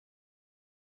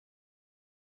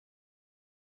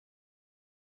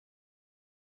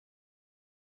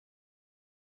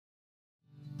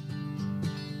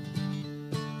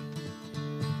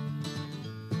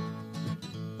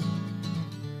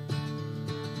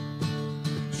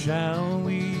Shall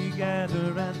we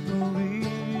gather at the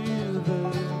river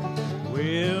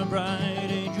where bright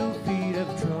angel feet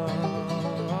have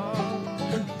trod?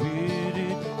 Bid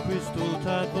it crystal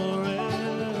tide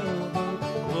forever,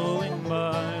 flowing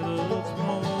by the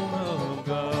throne of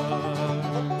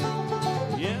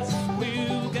God. Yes,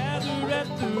 we'll gather at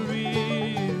the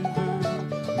river,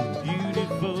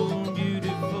 beautiful,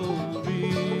 beautiful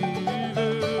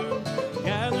river.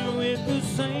 Gather with the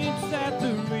saints at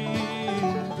the river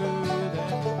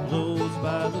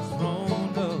by the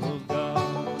throne of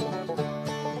God.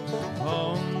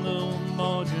 On the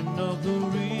margin of the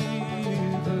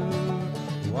river,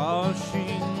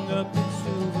 washing up in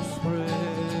silver spray,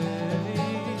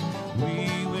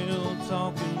 we will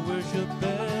talk and worship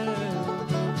ever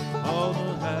all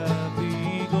the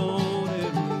happy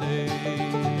golden day.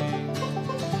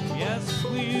 Yes,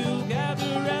 we'll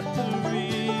gather at the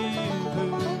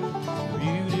river,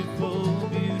 beautiful,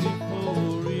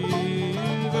 beautiful river.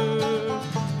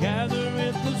 Gather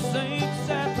with the saints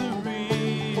at the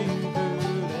river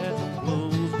that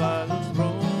flows by the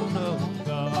throne of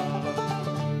God.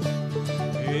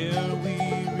 Ere we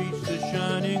reach the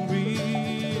shining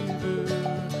river,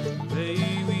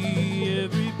 lay we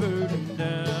every burden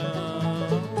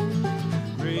down.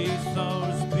 Grace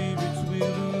our spirits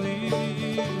will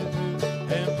deliver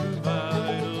and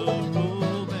provide a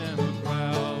robe and a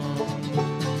crown.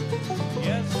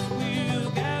 Yes, we'll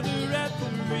gather at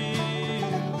the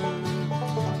river,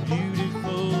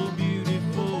 beautiful,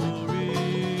 beautiful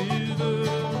river.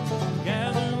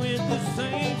 Gather with the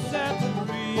saints at the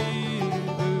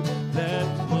river that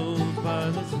flows by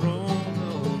the throne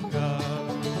of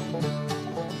God.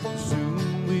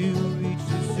 Soon we'll reach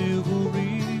the silver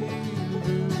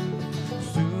river,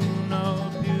 soon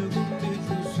our pilgrimage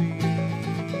will cease.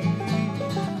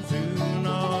 Soon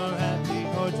our happy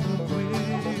hearts will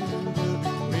quiver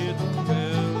with the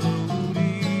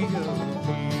melody of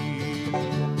peace.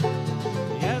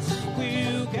 Yes,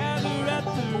 we'll gather at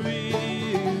the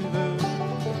river,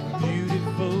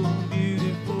 beautiful,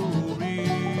 beautiful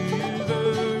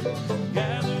river.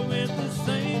 Gather with the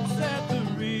saints at the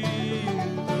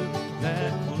river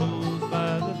that flows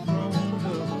by the throne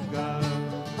of God.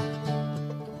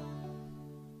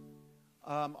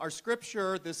 Our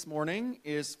scripture this morning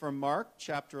is from Mark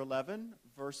chapter 11,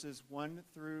 verses 1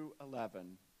 through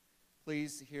 11.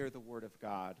 Please hear the word of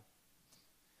God.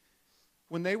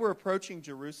 When they were approaching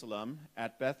Jerusalem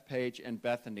at Bethpage and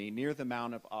Bethany near the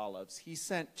Mount of Olives, he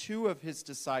sent two of his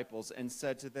disciples and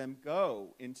said to them,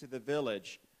 "Go into the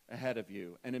village ahead of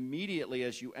you, and immediately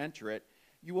as you enter it,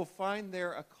 you will find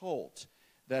there a colt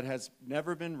that has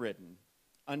never been ridden.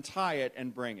 Untie it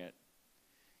and bring it.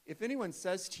 If anyone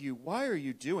says to you, 'Why are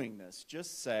you doing this?'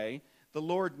 just say, 'The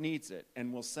Lord needs it,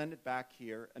 and will send it back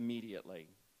here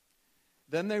immediately.'"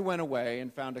 Then they went away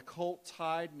and found a colt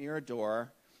tied near a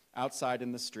door outside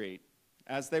in the street.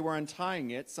 As they were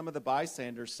untying it, some of the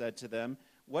bystanders said to them,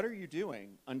 "What are you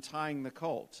doing, untying the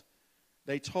colt?"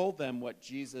 They told them what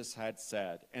Jesus had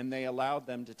said, and they allowed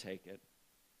them to take it.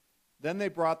 Then they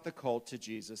brought the colt to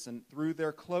Jesus and threw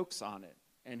their cloaks on it,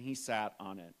 and he sat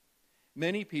on it.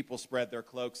 Many people spread their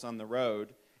cloaks on the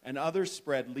road, and others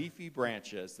spread leafy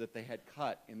branches that they had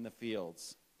cut in the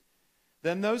fields.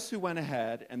 Then those who went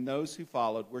ahead and those who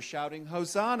followed were shouting,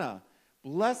 "Hosanna!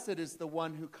 Blessed is the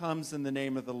one who comes in the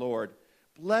name of the Lord.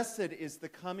 Blessed is the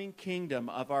coming kingdom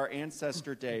of our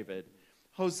ancestor David.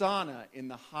 Hosanna in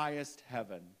the highest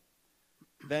heaven."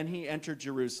 Then he entered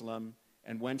Jerusalem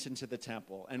and went into the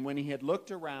temple. And when he had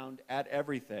looked around at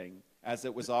everything, as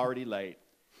it was already late,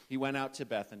 he went out to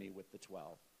Bethany with the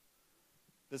 12.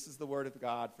 This is the word of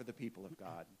God for the people of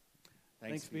God.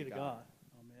 Thanks be to God.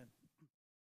 Amen.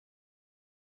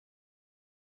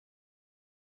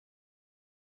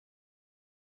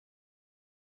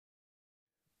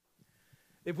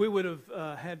 If we would have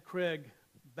had Craig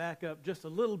back up just a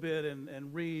little bit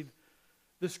and read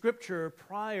the scripture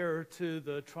prior to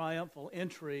the triumphal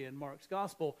entry in Mark's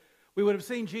gospel, we would have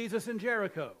seen Jesus in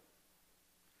Jericho,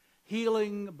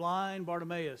 healing blind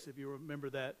Bartimaeus, if you remember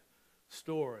that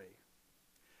story.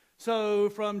 So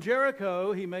from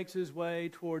Jericho, he makes his way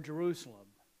toward Jerusalem.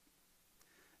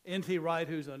 N.T. Wright,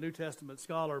 who's a New Testament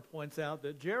scholar, points out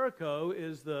that Jericho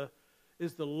is the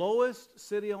lowest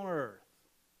city on earth,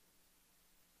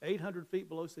 800 feet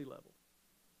below sea level.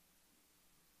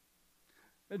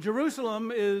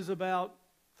 Jerusalem is about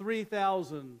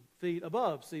 3,000 feet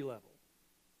above sea level.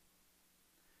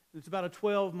 It's about a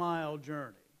 12-mile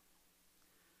journey.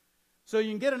 So you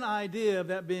can get an idea of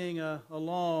that being a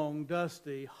long,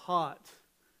 dusty, hot,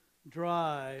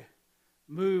 dry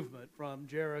movement from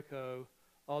Jericho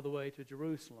all the way to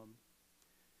Jerusalem.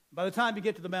 By the time you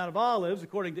get to the Mount of Olives,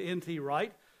 according to N.T.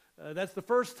 Wright, that's the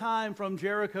first time from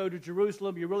Jericho to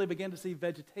Jerusalem you really begin to see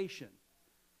vegetation.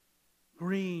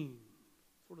 Green,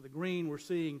 sort of the green we're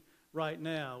seeing right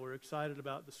now. We're excited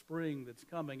about the spring that's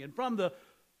coming. And from the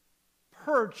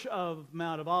perch of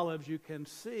Mount of Olives, you can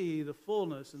see the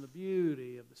fullness and the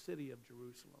beauty of the city of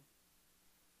Jerusalem.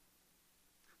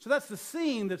 So that's the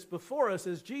scene that's before us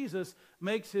as Jesus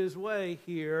makes his way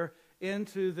here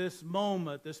into this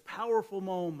moment, this powerful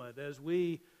moment, as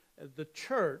we, the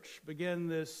church, begin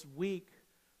this week,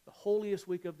 the holiest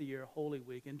week of the year, Holy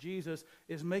Week. And Jesus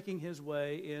is making his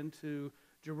way into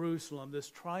Jerusalem,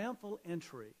 this triumphal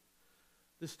entry,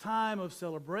 this time of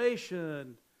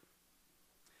celebration.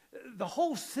 The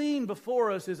whole scene before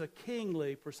us is a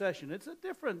kingly procession. It's a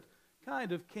different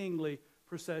kind of kingly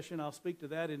procession. I'll speak to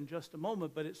that in just a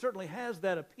moment, but it certainly has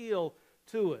that appeal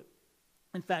to it.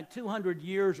 In fact, 200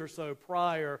 years or so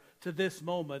prior to this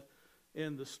moment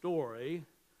in the story,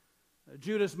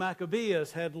 Judas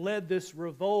Maccabeus had led this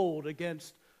revolt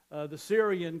against the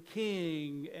Syrian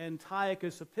king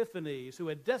Antiochus Epiphanes, who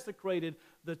had desecrated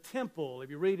the temple. If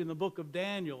you read in the book of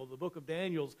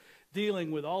Daniel's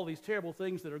dealing with all these terrible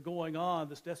things that are going on,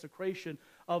 this desecration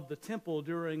of the temple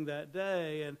during that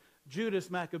day. And Judas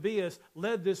Maccabeus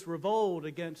led this revolt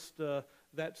against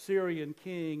that Syrian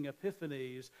king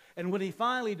Epiphanes. And when he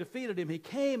finally defeated him, he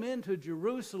came into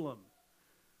Jerusalem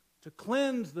to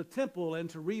cleanse the temple and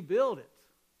to rebuild it.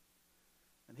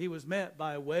 And he was met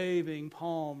by waving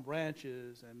palm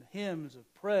branches and hymns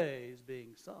of praise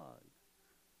being sung.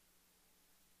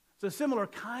 It's a similar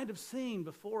kind of scene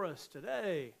before us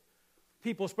today.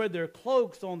 People spread their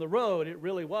cloaks on the road. It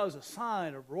really was a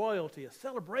sign of royalty, a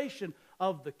celebration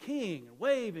of the king,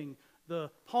 waving the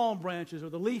palm branches or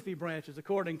the leafy branches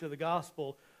according to the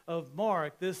Gospel of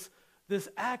Mark. This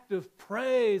act of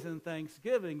praise and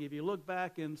thanksgiving, if you look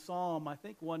back in Psalm, I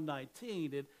think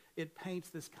 119, it paints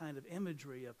this kind of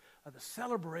imagery of the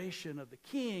celebration of the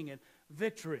king and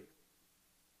victory.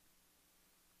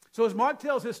 So as Mark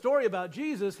tells his story about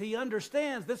Jesus, he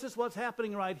understands this is what's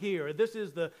happening right here. This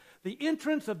is the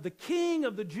entrance of the King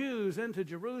of the Jews into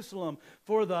Jerusalem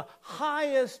for the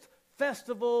highest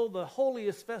festival, the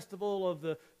holiest festival of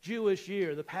the Jewish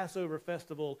year. The Passover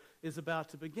festival is about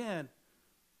to begin.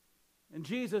 And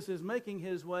Jesus is making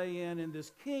his way in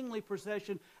this kingly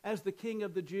procession as the King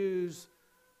of the Jews.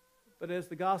 But as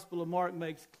the Gospel of Mark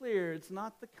makes clear, it's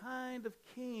not the kind of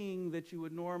king that you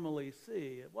would normally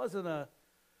see. It wasn't a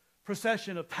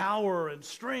procession of power and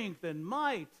strength and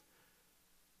might.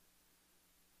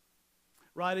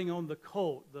 Riding on the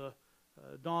colt, the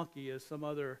donkey, as some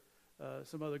other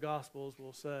Gospels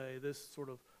will say, this sort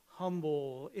of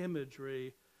humble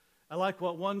imagery. I like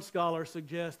what one scholar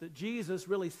suggests, that Jesus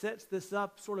really sets this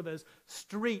up sort of as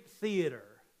street theater,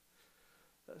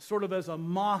 sort of as a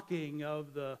mocking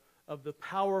of the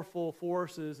powerful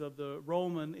forces of the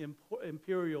Roman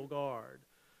imperial guard.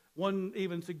 One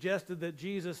even suggested that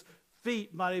Jesus'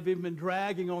 feet might have even been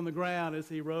dragging on the ground as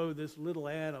he rode this little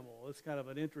animal. It's kind of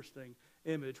an interesting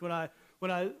image. When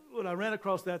I ran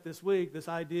across that this week, this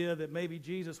idea that maybe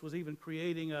Jesus was even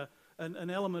creating an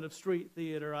element of street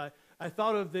theater, I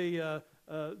thought of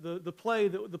the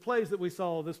plays that we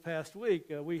saw this past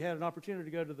week. We had an opportunity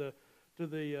to go to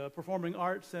the Performing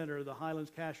Arts Center, the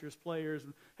Highlands Cashers Players.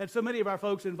 Had so many of our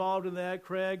folks involved in that.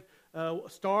 Craig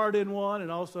starred in one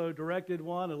and also directed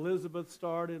one. Elizabeth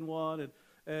starred in one,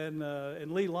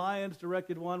 and Lee Lyons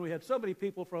directed one. We had so many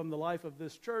people from the life of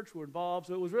this church who were involved,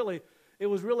 so it was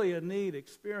really a neat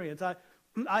experience.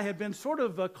 I had been sort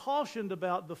of cautioned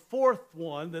about the fourth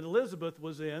one that Elizabeth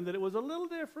was in, that it was a little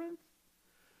different.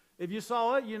 If you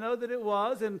saw it, you know that it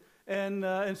was,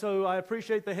 and so I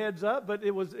appreciate the heads up. But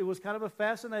it was kind of a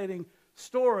fascinating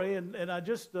story, and I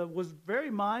just was very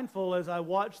mindful as I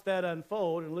watched that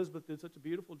unfold. And Elizabeth did such a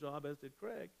beautiful job, as did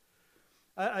Craig.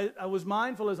 I was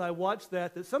mindful as I watched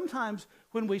that sometimes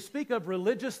when we speak of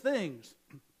religious things,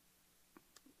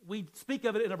 we speak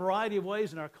of it in a variety of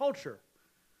ways in our culture.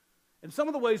 And some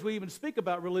of the ways we even speak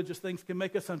about religious things can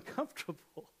make us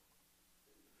uncomfortable.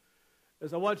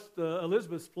 As I watched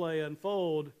Elizabeth's play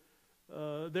unfold,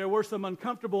 there were some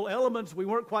uncomfortable elements. We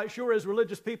weren't quite sure as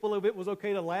religious people if it was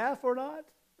okay to laugh or not.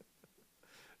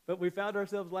 But we found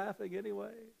ourselves laughing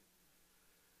anyway.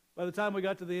 By the time we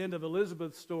got to the end of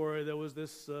Elizabeth's story, there was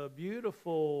this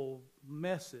beautiful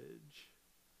message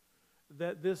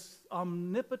that this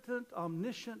omnipotent,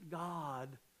 omniscient God,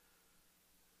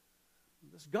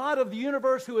 this God of the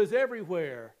universe who is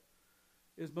everywhere,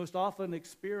 is most often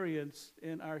experienced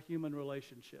in our human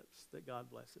relationships that God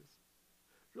blesses.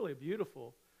 It's really a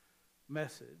beautiful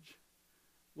message.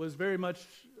 was very much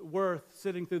worth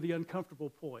sitting through the uncomfortable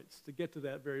points to get to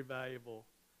that very valuable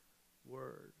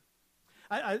word.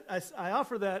 I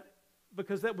offer that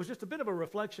because that was just a bit of a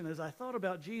reflection as I thought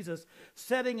about Jesus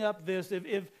setting up this.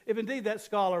 If indeed that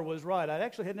scholar was right, I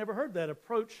actually had never heard that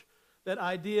approach, that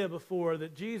idea before,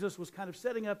 that Jesus was kind of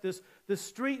setting up this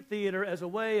street theater as a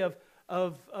way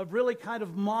of really kind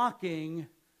of mocking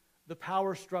the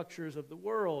power structures of the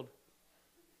world.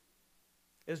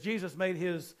 As Jesus made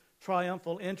his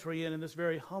triumphal entry in this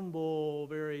very humble,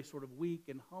 very sort of weak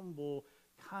and humble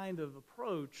kind of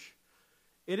approach,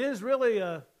 it is really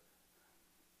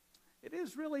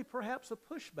perhaps a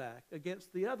pushback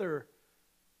against the other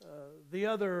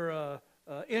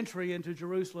entry into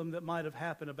Jerusalem that might have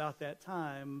happened about that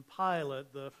time.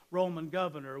 Pilate, the Roman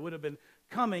governor, would have been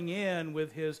coming in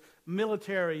with his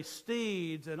military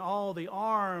steeds and all the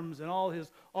arms and all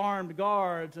his armed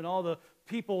guards and all the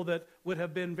people that would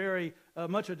have been very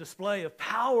much a display of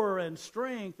power and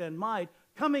strength and might,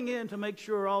 coming in to make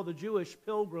sure all the Jewish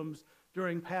pilgrims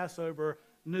during Passover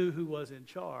knew who was in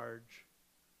charge.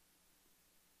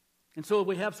 And so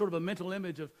we have sort of a mental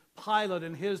image of Pilate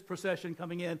and his procession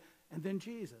coming in, and then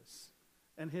Jesus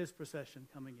and his procession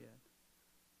coming in,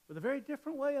 with a very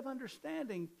different way of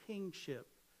understanding kingship,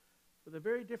 with a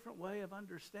very different way of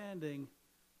understanding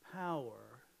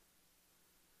power.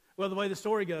 Well, the way the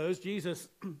story goes, Jesus,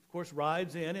 of course,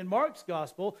 rides in. In Mark's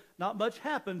gospel, not much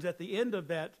happens at the end of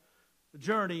that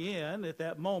journey in, at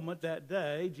that moment, that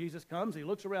day. Jesus comes, he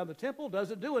looks around the temple,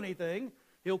 doesn't do anything.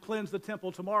 He'll cleanse the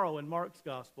temple tomorrow in Mark's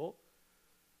gospel.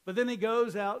 But then he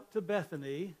goes out to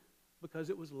Bethany because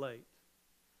it was late.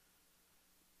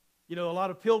 You know, a lot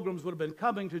of pilgrims would have been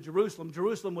coming to Jerusalem.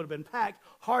 Jerusalem would have been packed.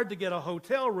 Hard to get a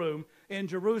hotel room in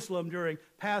Jerusalem during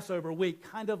Passover week,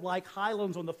 kind of like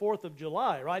Highlands on the 4th of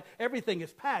July, right? Everything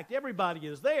is packed. Everybody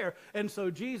is there. And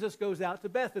so Jesus goes out to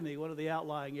Bethany, one of the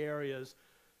outlying areas,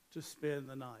 to spend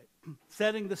the night,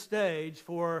 setting the stage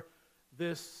for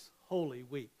this Holy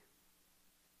Week.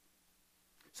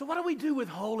 So what do we do with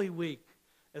Holy Week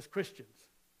as Christians?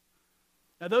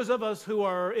 Now, those of us who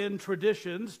are in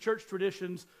traditions, church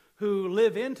traditions, who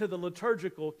live into the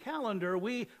liturgical calendar,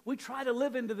 we try to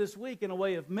live into this week in a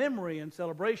way of memory and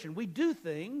celebration. We do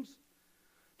things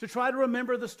to try to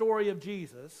remember the story of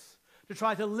Jesus, to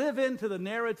try to live into the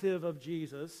narrative of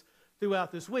Jesus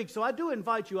throughout this week. So I do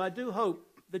invite you, I do hope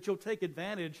that you'll take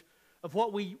advantage of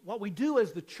what we do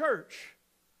as the church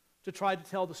to try to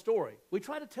tell the story. We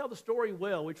try to tell the story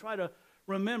well. We try to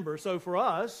remember. So for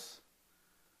us,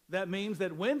 that means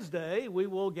that Wednesday we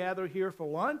will gather here for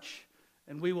lunch,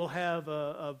 and we will have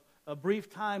a brief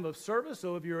time of service.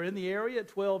 So if you're in the area at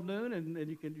 12 noon and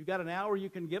you've got an hour you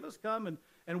can give us, come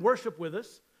and worship with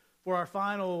us for our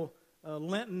final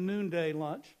Lenten noonday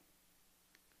lunch.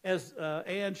 As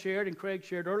Ann shared and Craig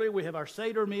shared earlier, we have our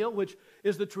Seder meal, which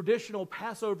is the traditional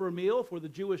Passover meal for the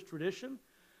Jewish tradition.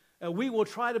 We will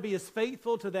try to be as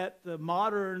faithful to that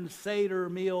modern Seder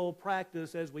meal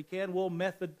practice as we can. We'll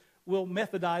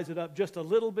methodize it up just a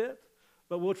little bit,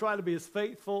 but we'll try to be as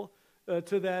faithful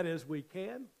to that as we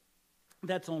can.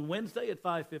 That's on Wednesday at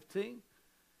 5:15.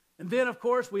 And then, of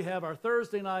course, we have our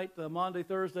Thursday night, Maundy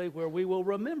Thursday, where we will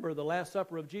remember the Last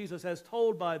Supper of Jesus as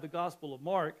told by the Gospel of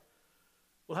Mark.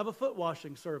 We'll have a foot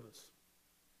washing service.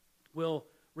 We'll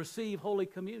receive Holy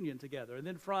Communion together. And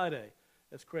then Friday,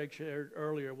 as Craig shared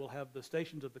earlier, we'll have the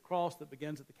Stations of the Cross that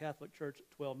begins at the Catholic Church at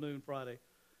 12 noon Friday.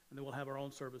 And then we'll have our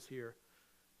own service here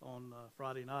on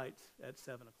Friday nights at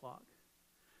 7 o'clock.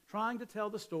 Trying to tell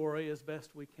the story as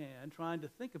best we can, trying to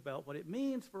think about what it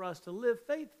means for us to live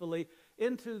faithfully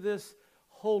into this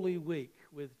Holy Week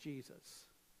with Jesus.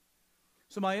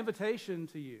 So my invitation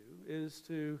to you is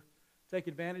to take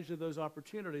advantage of those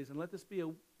opportunities and let this be a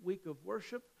week of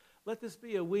worship. Let this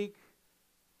be a week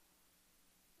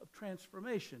of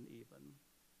transformation even.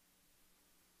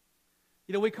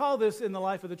 You know, we call this in the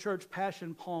life of the church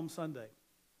Passion Palm Sunday.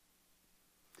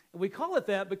 And we call it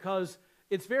that because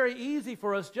it's very easy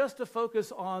for us just to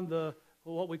focus on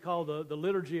what we call the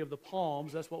liturgy of the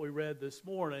palms. That's what we read this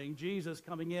morning. Jesus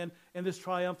coming in this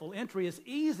triumphal entry. It's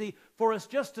easy for us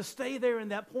just to stay there in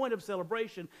that point of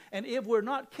celebration. And if we're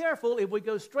not careful, if we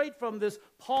go straight from this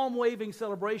palm-waving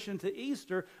celebration to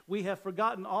Easter, we have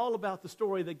forgotten all about the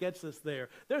story that gets us there.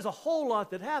 There's a whole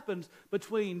lot that happens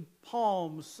between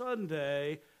Palm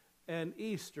Sunday and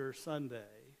Easter Sunday.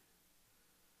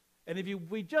 And if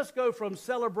we just go from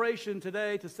celebration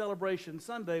today to celebration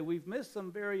Sunday, we've missed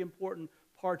some very important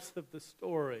parts of the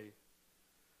story.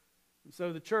 And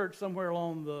so the church, somewhere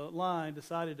along the line,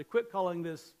 decided to quit calling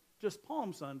this just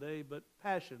Palm Sunday, but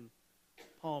Passion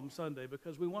Palm Sunday,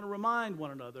 because we want to remind one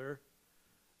another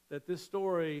that this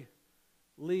story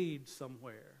leads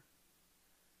somewhere.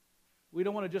 We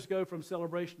don't want to just go from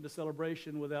celebration to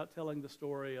celebration without telling the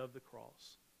story of the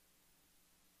cross.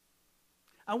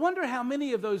 I wonder how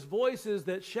many of those voices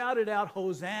that shouted out,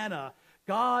 Hosanna,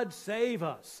 God save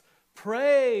us,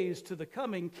 praise to the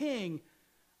coming King,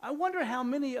 I wonder how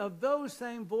many of those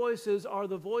same voices are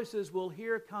the voices we'll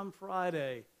hear come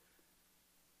Friday,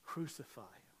 crucify him.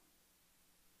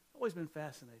 I've always been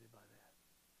fascinated by that.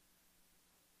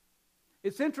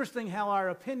 It's interesting how our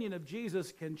opinion of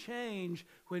Jesus can change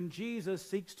when Jesus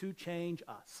seeks to change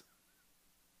us.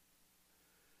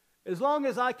 As long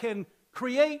as I can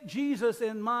create Jesus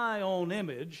in my own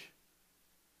image,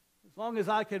 as long as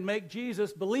I can make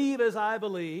Jesus believe as I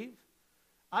believe,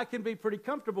 I can be pretty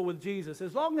comfortable with Jesus.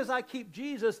 As long as I keep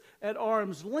Jesus at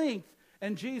arm's length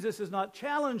and Jesus is not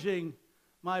challenging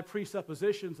my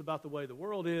presuppositions about the way the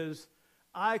world is,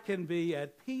 I can be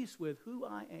at peace with who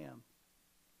I am.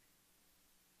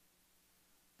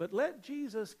 But let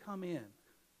Jesus come in,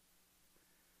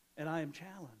 and I am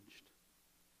challenged.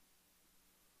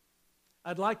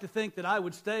 I'd like to think that I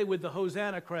would stay with the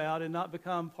Hosanna crowd and not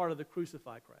become part of the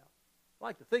crucify crowd. I'd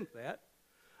like to think that.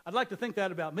 I'd like to think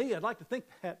that about me. I'd like to think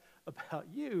that about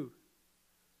you.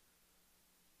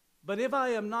 But if I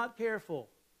am not careful,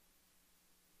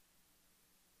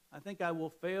 I think I will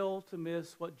fail to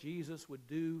miss what Jesus would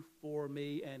do for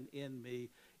me and in me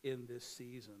in this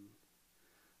season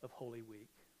of Holy Week.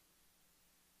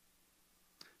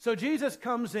 So Jesus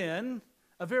comes in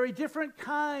a very different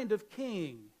kind of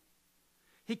king.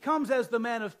 He comes as the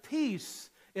man of peace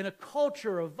in a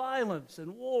culture of violence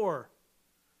and war.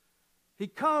 He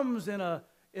comes in a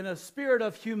spirit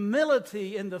of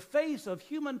humility in the face of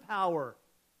human power.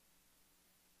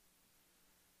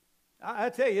 I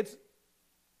tell you,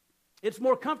 it's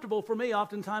more comfortable for me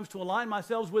oftentimes to align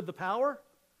myself with the power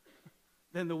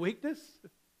than the weakness.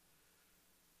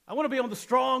 I want to be on the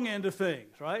strong end of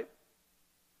things, right?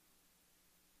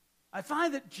 I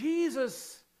find that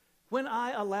Jesus, when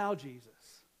I allow Jesus,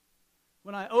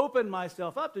 when I open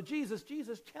myself up to Jesus,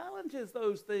 Jesus challenges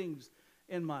those things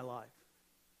in my life.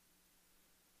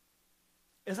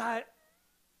 As I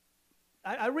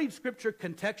read Scripture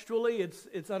contextually,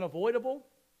 it's unavoidable.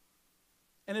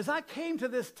 And as I came to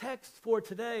this text for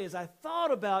today, as I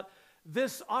thought about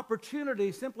this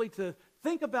opportunity simply to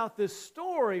think about this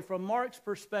story from Mark's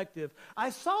perspective, I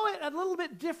saw it a little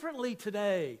bit differently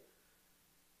today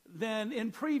than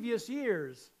in previous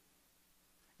years.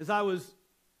 As I was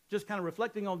just kind of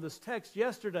reflecting on this text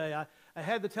yesterday, I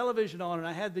had the television on and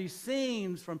I had these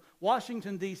scenes from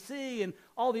Washington, D.C. and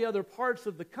all the other parts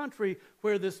of the country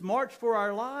where this March for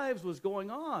Our Lives was going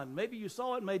on. Maybe you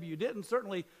saw it, maybe you didn't.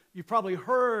 Certainly you probably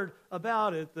heard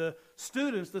about it. The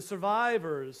students, the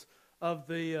survivors of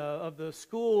the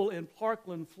school in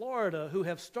Parkland, Florida, who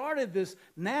have started this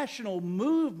national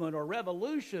movement or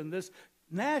revolution, this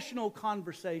national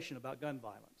conversation about gun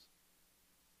violence.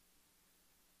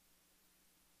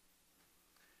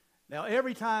 Now,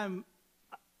 every time,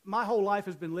 my whole life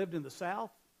has been lived in the South.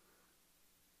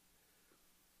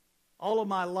 All of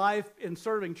my life in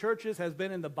serving churches has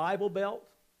been in the Bible Belt.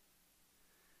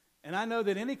 And I know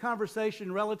that any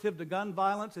conversation relative to gun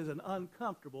violence is an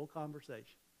uncomfortable conversation.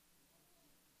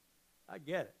 I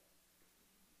get it.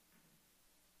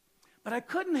 But I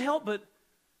couldn't help but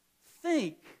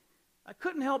think, I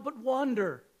couldn't help but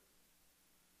wonder,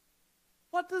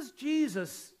 what does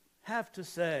Jesus have to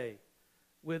say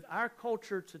with our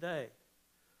culture today?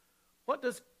 What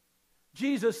does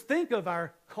Jesus think of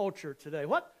our culture today?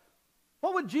 What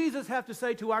would Jesus have to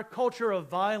say to our culture of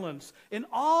violence in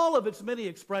all of its many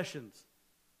expressions?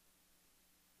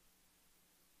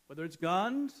 Whether it's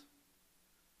guns,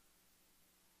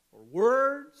 or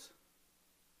words,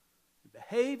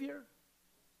 behavior.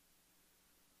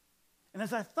 And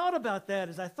as I thought about that,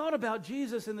 as I thought about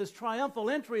Jesus in this triumphal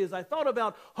entry, as I thought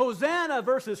about Hosanna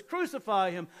versus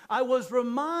crucify him, I was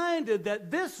reminded that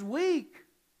this week,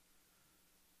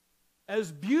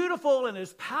 as beautiful and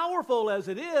as powerful as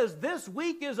it is, this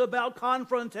week is about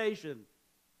confrontation.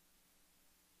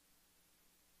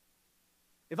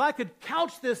 If I could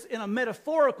couch this in a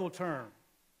metaphorical term,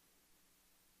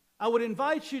 I would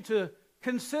invite you to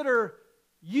consider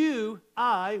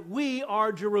we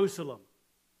are Jerusalem.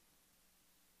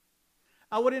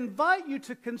 I would invite you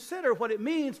to consider what it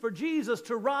means for Jesus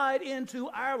to ride into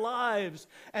our lives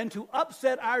and to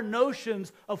upset our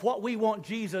notions of what we want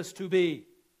Jesus to be.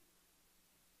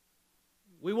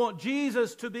 We want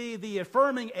Jesus to be the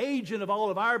affirming agent of all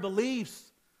of our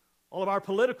beliefs, all of our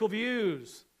political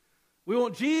views. We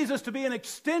want Jesus to be an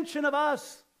extension of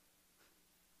us.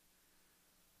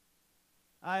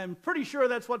 I am pretty sure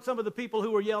that's what some of the people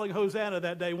who were yelling Hosanna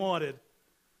that day wanted.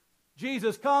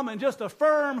 Jesus, come and just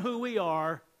affirm who we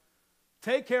are.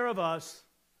 Take care of us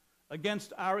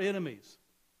against our enemies.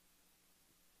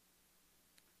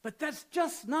 But that's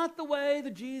just not the way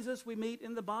the Jesus we meet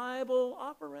in the Bible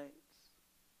operates.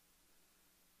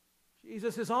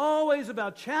 Jesus is always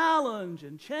about challenge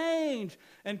and change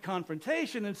and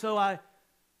confrontation. And so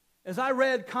as I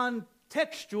read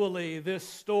contextually this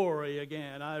story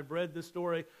again, I've read this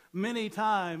story many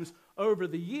times over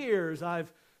the years.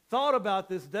 I've thought about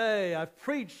this day. I've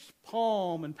preached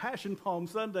Palm and Passion Palm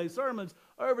Sunday sermons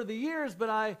over the years, but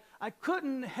I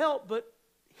couldn't help but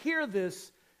hear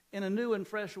this in a new and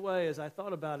fresh way as I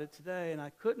thought about it today, and I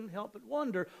couldn't help but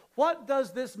wonder, what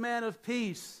does this man of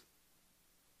peace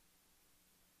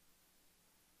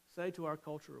say to our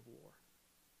culture of war,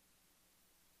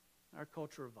 our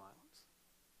culture of violence?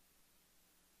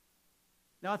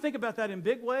 Now, I think about that in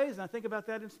big ways, and I think about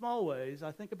that in small ways.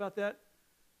 I think about that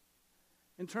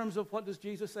in terms of what does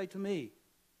Jesus say to me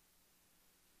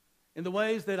in the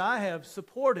ways that I have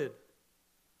supported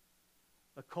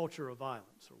a culture of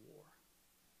violence or war.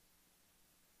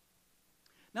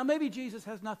 Now, maybe Jesus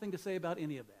has nothing to say about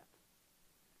any of that.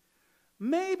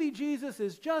 Maybe Jesus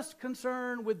is just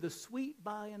concerned with the sweet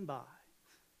by and by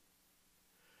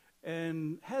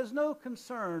and has no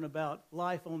concern about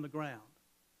life on the ground.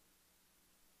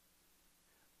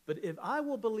 But if I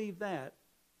will believe that,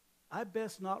 I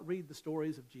best not read the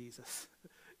stories of Jesus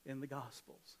in the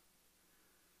Gospels.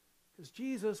 Because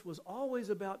Jesus was always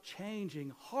about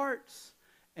changing hearts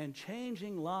and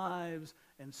changing lives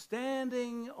and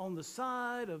standing on the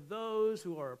side of those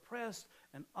who are oppressed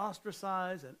and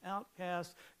ostracized and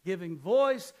outcast, giving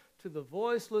voice to the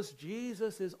voiceless.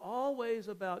 Jesus is always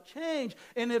about change.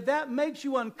 And if that makes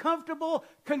you uncomfortable,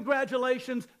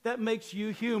 congratulations, that makes you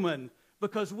human,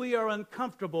 because we are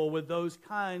uncomfortable with those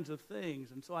kinds of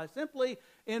things. And so I simply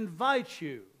invite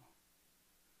you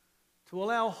to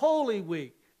allow Holy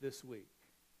Week this week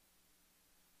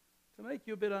to make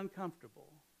you a bit uncomfortable,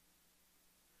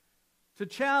 to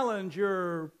challenge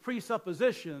your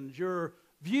presuppositions, your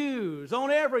views on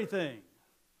everything.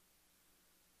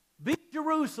 Be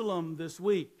Jerusalem this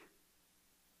week.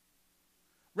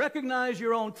 Recognize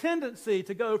your own tendency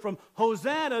to go from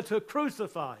Hosanna to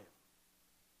crucify him.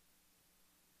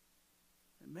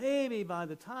 And maybe by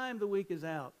the time the week is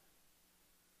out,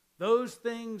 those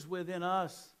things within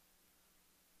us,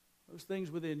 those things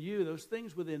within you, those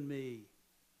things within me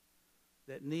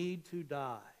that need to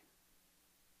die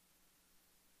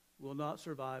will not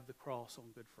survive the cross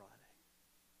on Good Friday.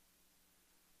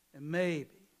 And maybe,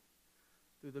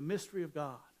 through the mystery of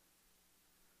God,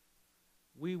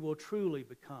 we will truly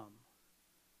become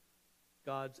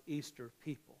God's Easter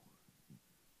people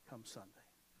come Sunday.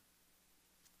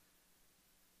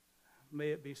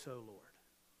 May it be so, Lord.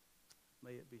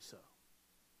 May it be so.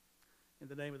 In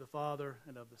the name of the Father,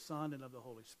 and of the Son, and of the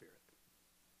Holy Spirit.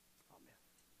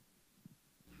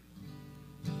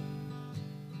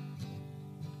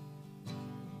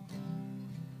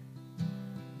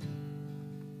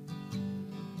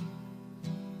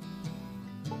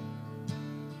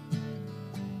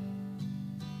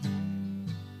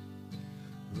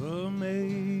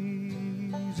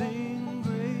 Amazing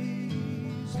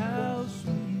grace, how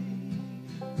sweet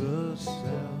the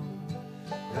sound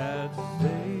that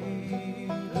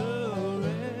saved a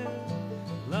wretch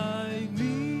like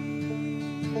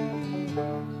me.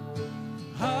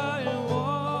 I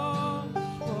once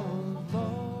was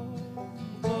lost,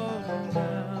 but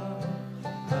now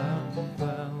I'm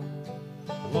found.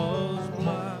 Was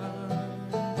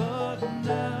blind, but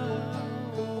now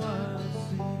I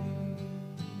see.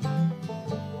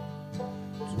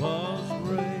 'Twas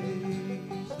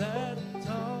grace that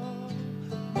taught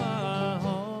my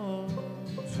heart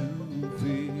to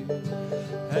fear,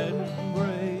 and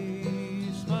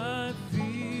grace my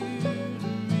fear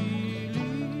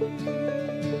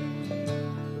relieved.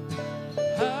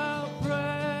 How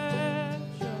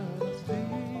precious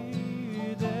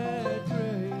did that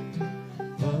grace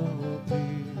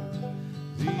appear,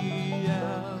 the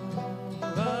hour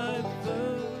I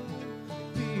first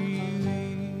believed.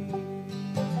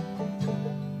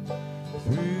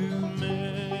 Through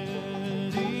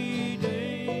many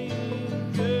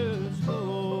dangers,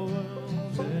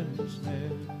 toils, and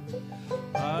snares,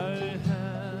 I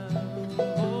have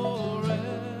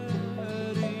already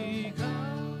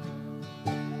come.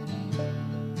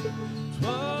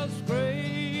 'Twas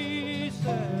grace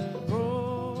that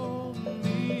brought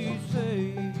me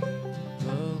safe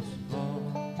thus far,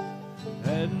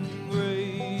 and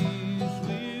grace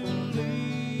will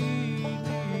lead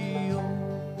me on.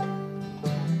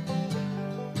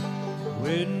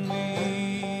 When